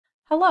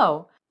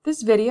Hello!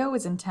 This video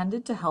is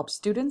intended to help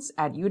students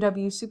at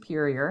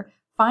UW-Superior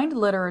find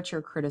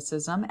literature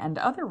criticism and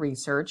other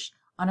research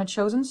on a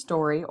chosen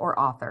story or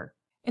author.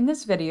 In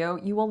this video,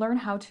 you will learn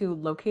how to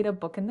locate a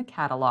book in the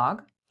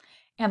catalog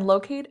and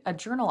locate a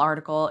journal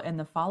article in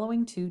the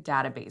following two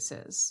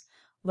databases: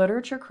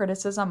 Literature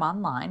Criticism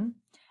Online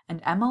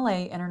and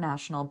MLA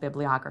International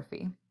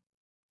Bibliography.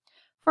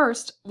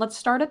 First, let's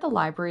start at the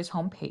library's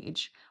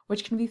homepage,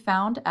 which can be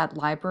found at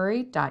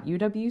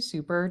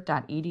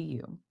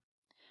library.uwsuper.edu.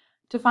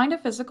 To find a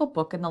physical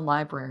book in the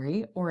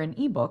library or an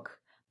ebook,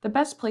 the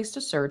best place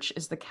to search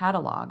is the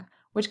catalog,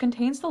 which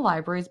contains the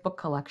library's book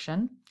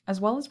collection,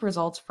 as well as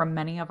results from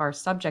many of our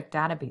subject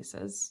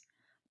databases.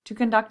 To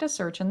conduct a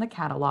search in the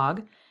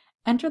catalog,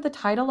 enter the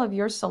title of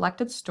your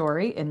selected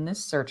story in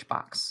this search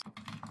box.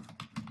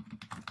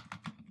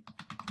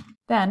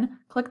 Then,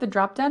 click the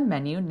drop-down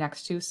menu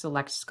next to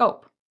Select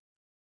Scope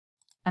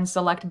and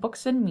select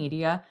Books and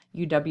Media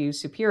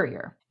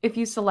UW-Superior. If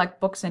you select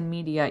Books and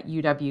Media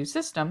UW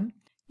System,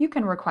 you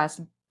can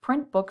request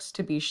print books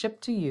to be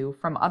shipped to you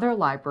from other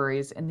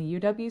libraries in the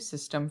UW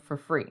system for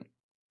free.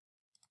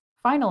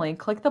 Finally,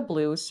 click the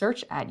blue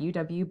Search at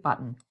UW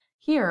button.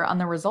 Here on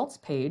the results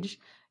page,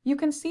 you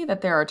can see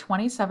that there are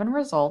 27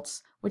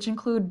 results, which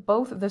include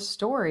both the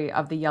story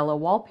of the yellow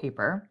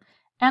wallpaper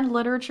and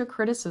literature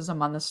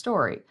criticism on the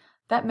story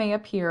that may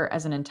appear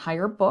as an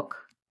entire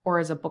book or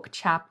as a book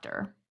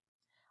chapter.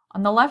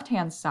 On the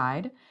left-hand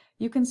side,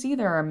 you can see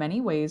there are many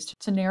ways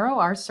to narrow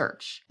our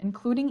search,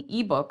 including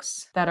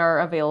ebooks that are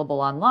available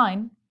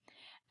online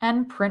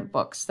and print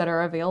books that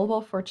are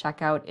available for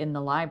checkout in the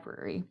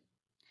library.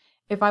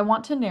 If I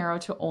want to narrow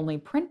to only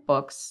print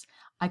books,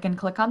 I can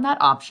click on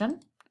that option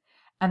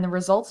and the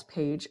results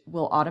page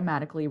will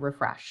automatically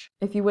refresh.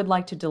 If you would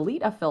like to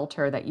delete a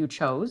filter that you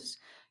chose,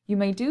 you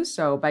may do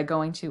so by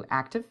going to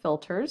Active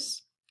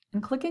Filters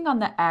and clicking on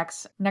the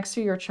X next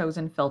to your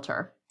chosen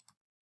filter.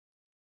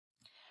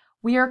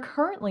 We are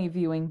currently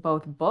viewing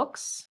both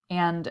books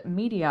and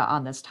media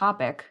on this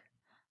topic,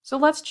 so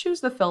let's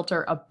choose the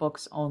filter of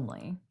books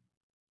only.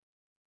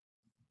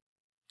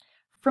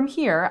 From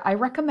here, I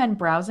recommend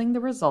browsing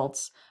the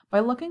results by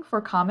looking for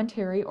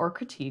commentary or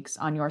critiques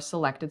on your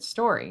selected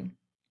story.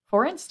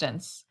 For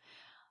instance,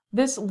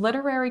 this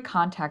Literary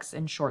Context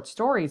in Short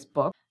Stories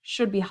book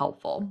should be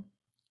helpful.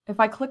 If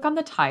I click on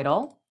the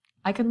title,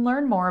 I can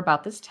learn more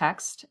about this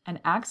text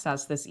and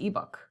access this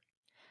ebook.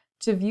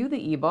 To view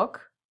the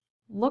ebook,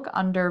 look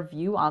under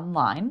View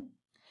Online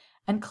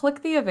and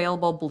click the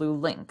available blue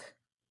link.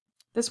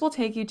 This will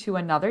take you to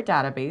another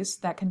database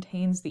that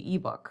contains the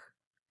ebook.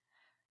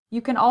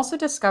 You can also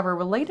discover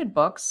related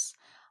books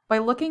by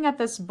looking at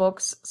this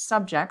book's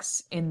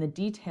subjects in the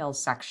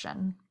Details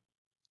section.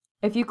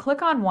 If you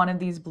click on one of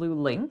these blue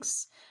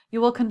links, you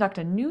will conduct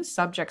a new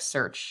subject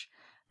search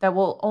that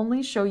will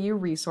only show you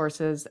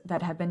resources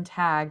that have been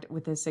tagged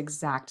with this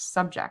exact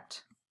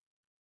subject.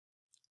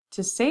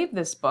 To save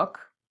this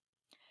book,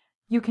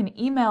 you can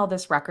email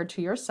this record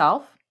to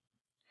yourself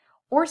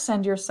or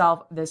send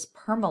yourself this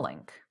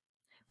permalink,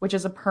 which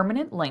is a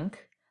permanent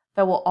link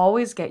that will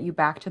always get you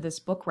back to this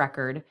book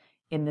record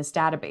in this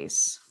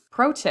database.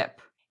 Pro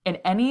tip: in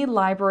any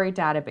library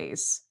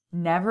database,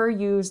 never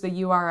use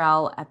the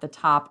URL at the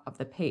top of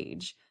the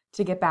page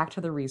to get back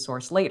to the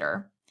resource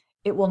later.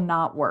 It will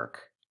not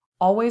work.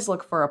 Always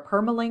look for a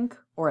permalink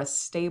or a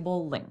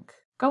stable link.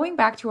 Going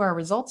back to our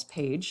results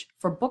page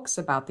for books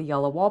about the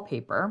yellow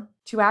wallpaper,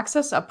 to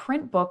access a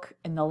print book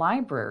in the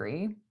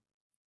library,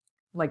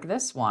 like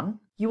this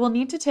one, you will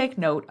need to take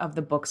note of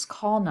the book's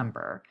call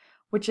number,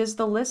 which is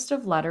the list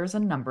of letters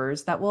and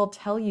numbers that will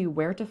tell you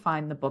where to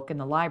find the book in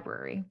the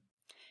library.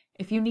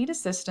 If you need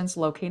assistance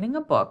locating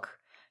a book,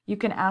 you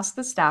can ask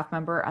the staff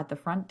member at the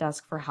front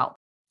desk for help.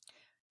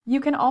 You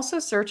can also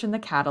search in the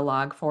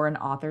catalog for an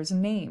author's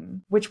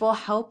name, which will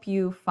help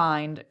you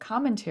find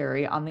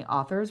commentary on the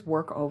author's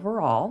work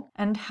overall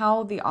and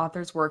how the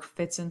author's work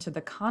fits into the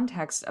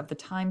context of the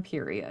time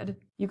period.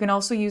 You can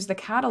also use the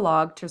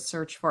catalog to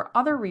search for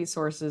other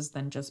resources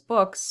than just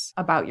books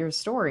about your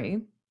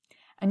story,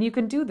 and you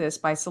can do this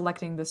by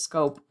selecting the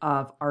scope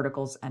of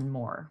articles and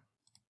more.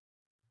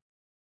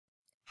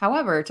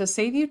 However, to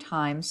save you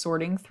time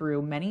sorting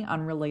through many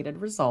unrelated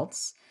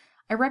results,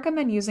 I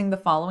recommend using the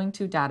following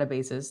two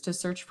databases to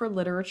search for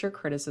literature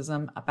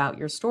criticism about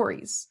your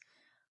stories: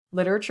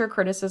 Literature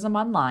Criticism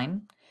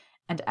Online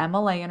and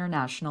MLA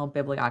International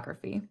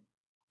Bibliography.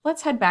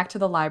 Let's head back to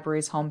the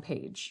library's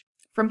homepage.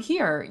 From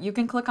here, you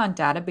can click on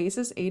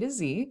Databases A to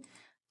Z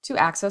to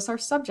access our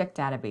subject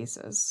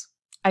databases.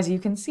 As you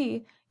can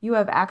see, you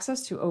have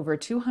access to over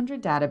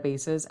 200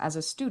 databases as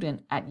a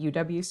student at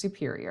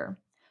UW-Superior.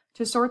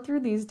 To sort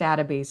through these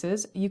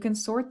databases, you can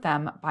sort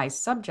them by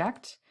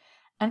subject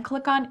and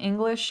click on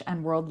English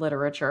and World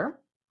Literature.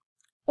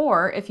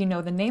 Or if you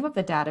know the name of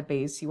the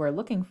database you are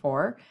looking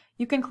for,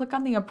 you can click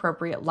on the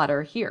appropriate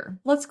letter here.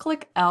 Let's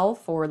click L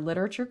for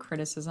Literature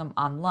Criticism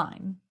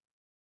Online.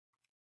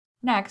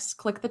 Next,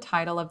 click the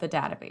title of the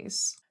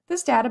database.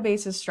 This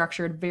database is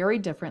structured very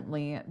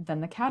differently than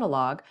the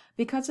catalog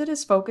because it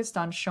is focused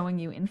on showing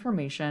you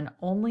information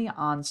only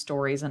on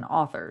stories and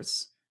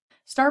authors.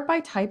 Start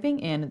by typing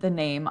in the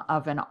name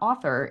of an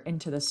author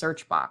into the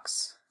search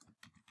box.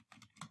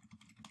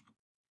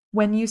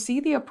 When you see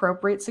the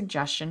appropriate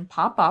suggestion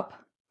pop up,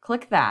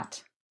 click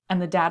that,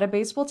 and the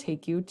database will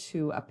take you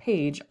to a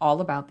page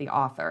all about the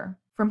author.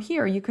 From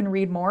here, you can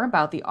read more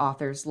about the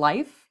author's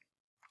life,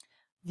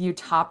 view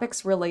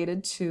topics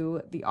related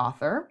to the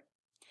author,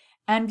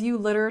 and view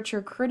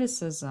literature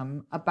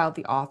criticism about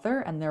the author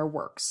and their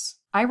works.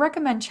 I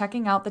recommend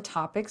checking out the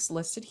topics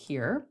listed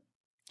here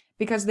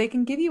because they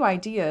can give you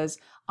ideas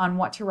on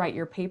what to write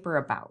your paper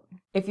about.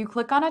 If you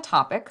click on a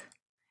topic,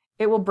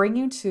 it will bring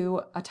you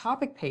to a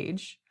topic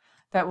page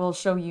that will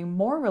show you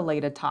more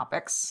related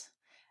topics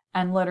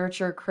and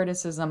literature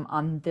criticism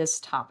on this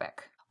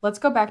topic. Let's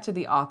go back to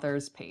the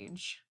authors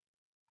page.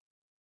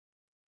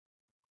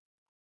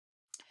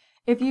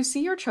 If you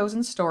see your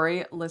chosen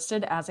story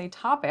listed as a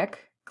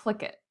topic,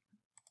 click it.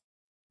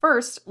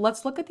 First,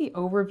 let's look at the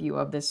overview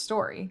of this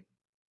story.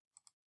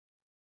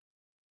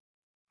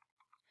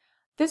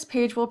 This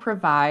page will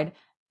provide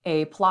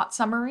a plot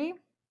summary,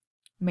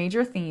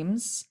 major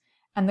themes,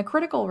 and the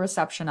critical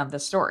reception of the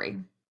story.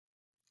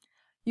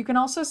 You can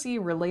also see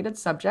related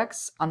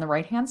subjects on the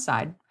right-hand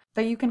side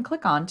that you can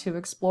click on to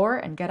explore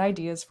and get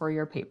ideas for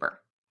your paper.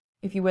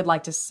 If you would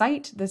like to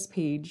cite this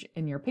page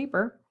in your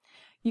paper,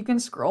 you can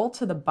scroll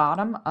to the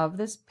bottom of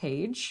this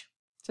page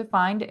to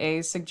find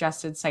a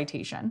suggested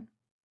citation.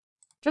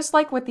 Just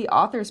like with the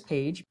authors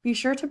page, be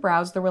sure to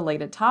browse the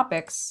related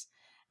topics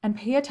and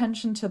pay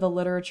attention to the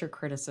literature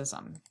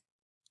criticism.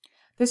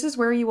 This is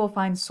where you will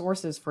find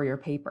sources for your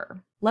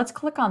paper. Let's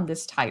click on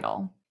this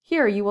title.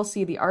 Here you will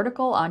see the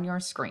article on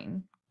your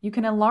screen. You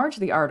can enlarge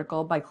the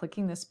article by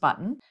clicking this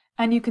button,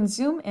 and you can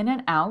zoom in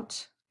and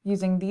out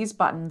using these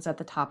buttons at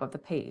the top of the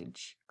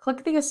page.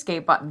 Click the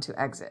escape button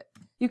to exit.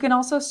 You can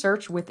also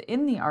search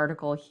within the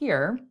article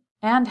here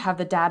and have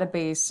the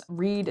database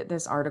read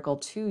this article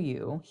to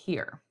you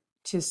here.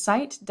 To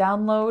cite,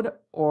 download,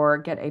 or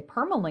get a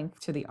permalink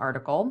to the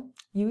article,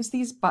 use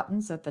these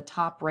buttons at the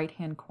top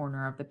right-hand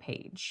corner of the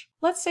page.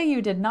 Let's say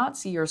you did not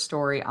see your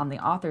story on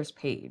the author's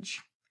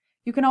page.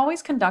 You can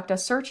always conduct a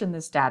search in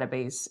this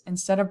database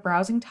instead of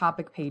browsing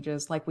topic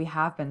pages like we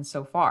have been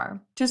so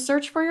far. To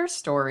search for your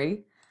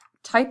story,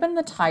 type in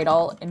the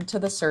title into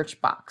the search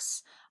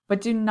box,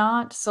 but do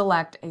not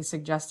select a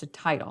suggested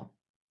title.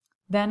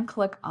 Then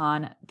click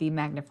on the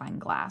magnifying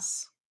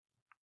glass.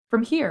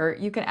 From here,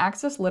 you can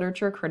access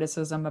literature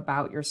criticism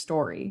about your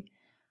story.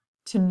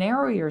 To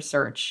narrow your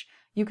search,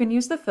 you can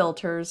use the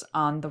filters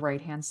on the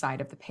right-hand side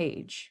of the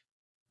page.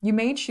 You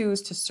may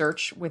choose to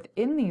search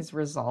within these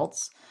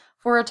results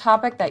for a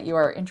topic that you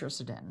are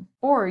interested in,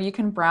 or you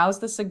can browse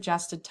the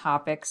suggested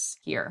topics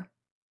here.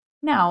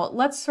 Now,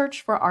 let's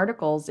search for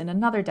articles in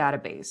another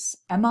database,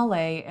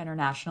 MLA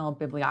International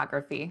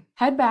Bibliography.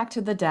 Head back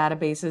to the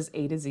database's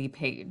A to Z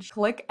page.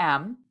 Click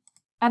M,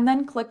 and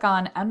then click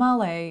on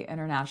MLA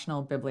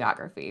International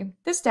Bibliography.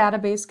 This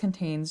database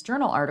contains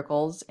journal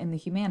articles in the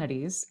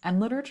humanities and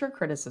literature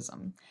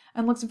criticism,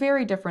 and looks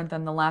very different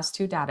than the last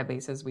two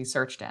databases we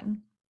searched in.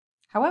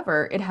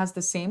 However, it has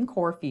the same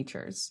core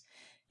features,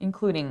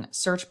 including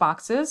search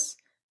boxes,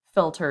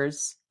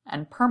 filters,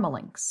 and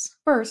permalinks.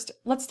 First,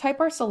 let's type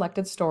our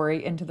selected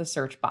story into the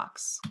search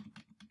box.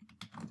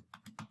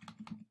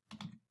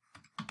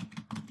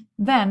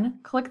 Then,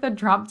 click the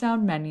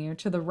drop-down menu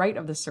to the right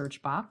of the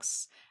search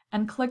box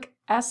and click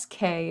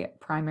SK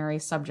Primary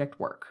Subject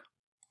Work.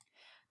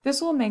 This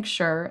will make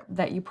sure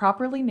that you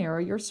properly narrow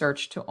your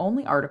search to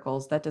only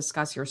articles that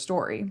discuss your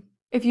story.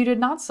 If you did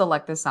not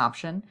select this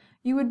option,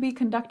 you would be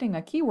conducting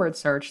a keyword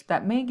search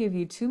that may give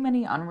you too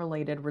many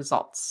unrelated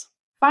results.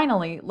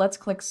 Finally, let's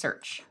click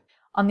Search.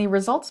 On the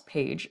results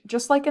page,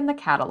 just like in the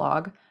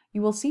catalog,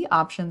 you will see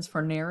options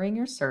for narrowing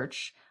your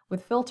search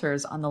with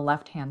filters on the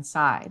left-hand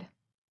side.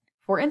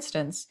 For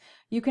instance,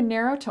 you can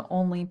narrow to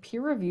only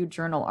peer-reviewed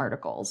journal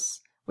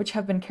articles, which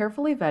have been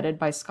carefully vetted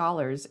by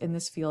scholars in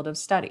this field of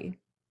study.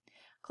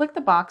 Click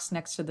the box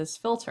next to this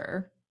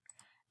filter,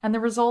 and the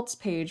results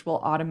page will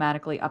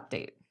automatically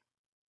update.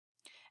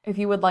 If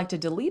you would like to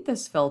delete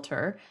this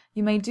filter,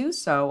 you may do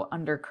so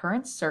under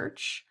Current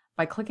Search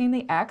by clicking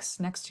the X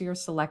next to your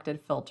selected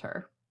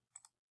filter.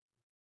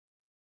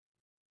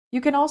 You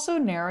can also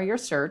narrow your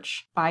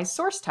search by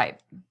source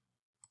type.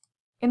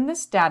 In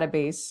this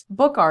database,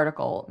 book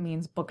article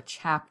means book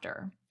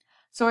chapter,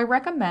 so I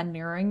recommend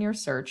narrowing your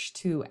search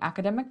to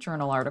academic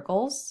journal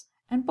articles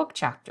and book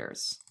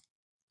chapters.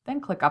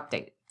 Then click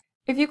Update.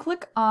 If you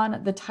click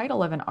on the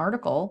title of an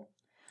article,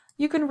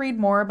 you can read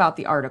more about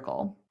the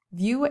article,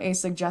 view a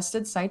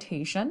suggested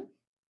citation,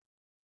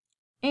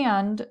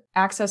 and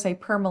access a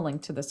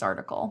permalink to this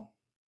article.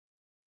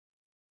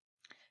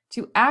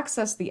 To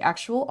access the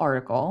actual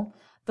article,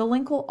 the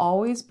link will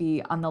always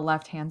be on the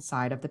left-hand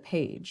side of the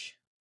page.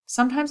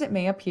 Sometimes it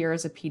may appear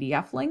as a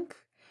PDF link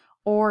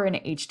or an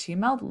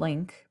HTML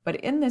link, but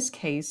in this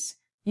case,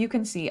 you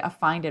can see a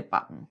Find It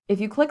button. If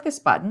you click this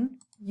button,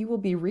 you will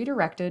be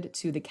redirected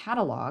to the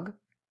catalog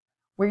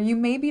where you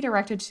may be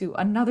directed to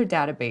another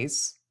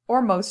database,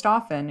 or most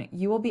often,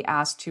 you will be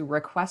asked to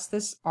request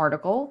this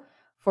article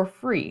for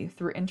free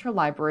through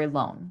interlibrary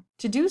loan.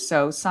 To do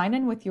so, sign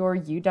in with your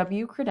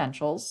UW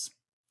credentials,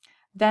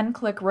 then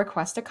click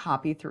Request a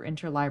Copy through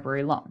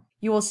interlibrary loan.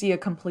 You will see a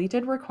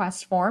completed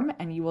request form,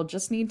 and you will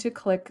just need to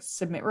click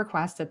Submit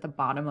Request at the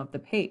bottom of the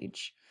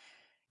page.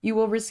 You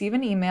will receive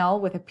an email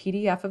with a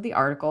PDF of the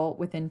article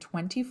within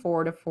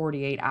 24 to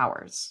 48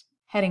 hours.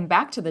 Heading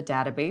back to the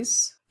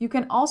database, you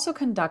can also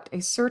conduct a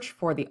search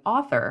for the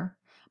author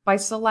by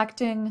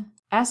selecting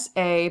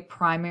SA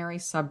Primary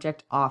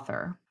Subject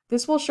Author.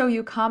 This will show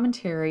you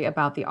commentary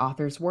about the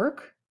author's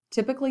work,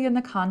 typically in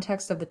the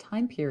context of the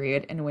time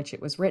period in which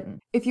it was written.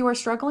 If you are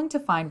struggling to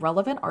find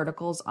relevant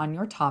articles on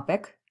your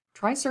topic,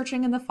 try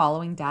searching in the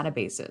following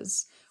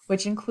databases,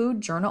 which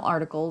include journal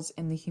articles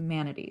in the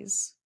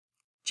humanities: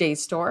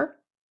 JSTOR,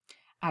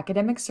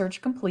 Academic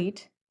Search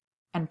Complete,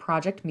 and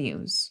Project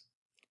Muse.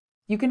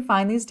 You can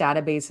find these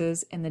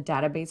databases in the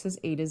Databases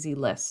A to Z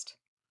list.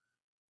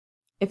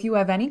 If you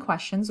have any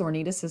questions or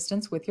need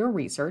assistance with your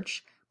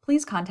research,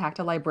 please contact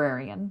a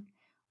librarian.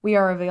 We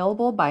are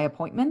available by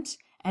appointment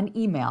and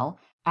email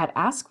at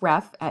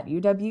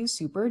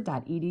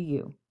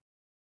askref@uwsuper.edu.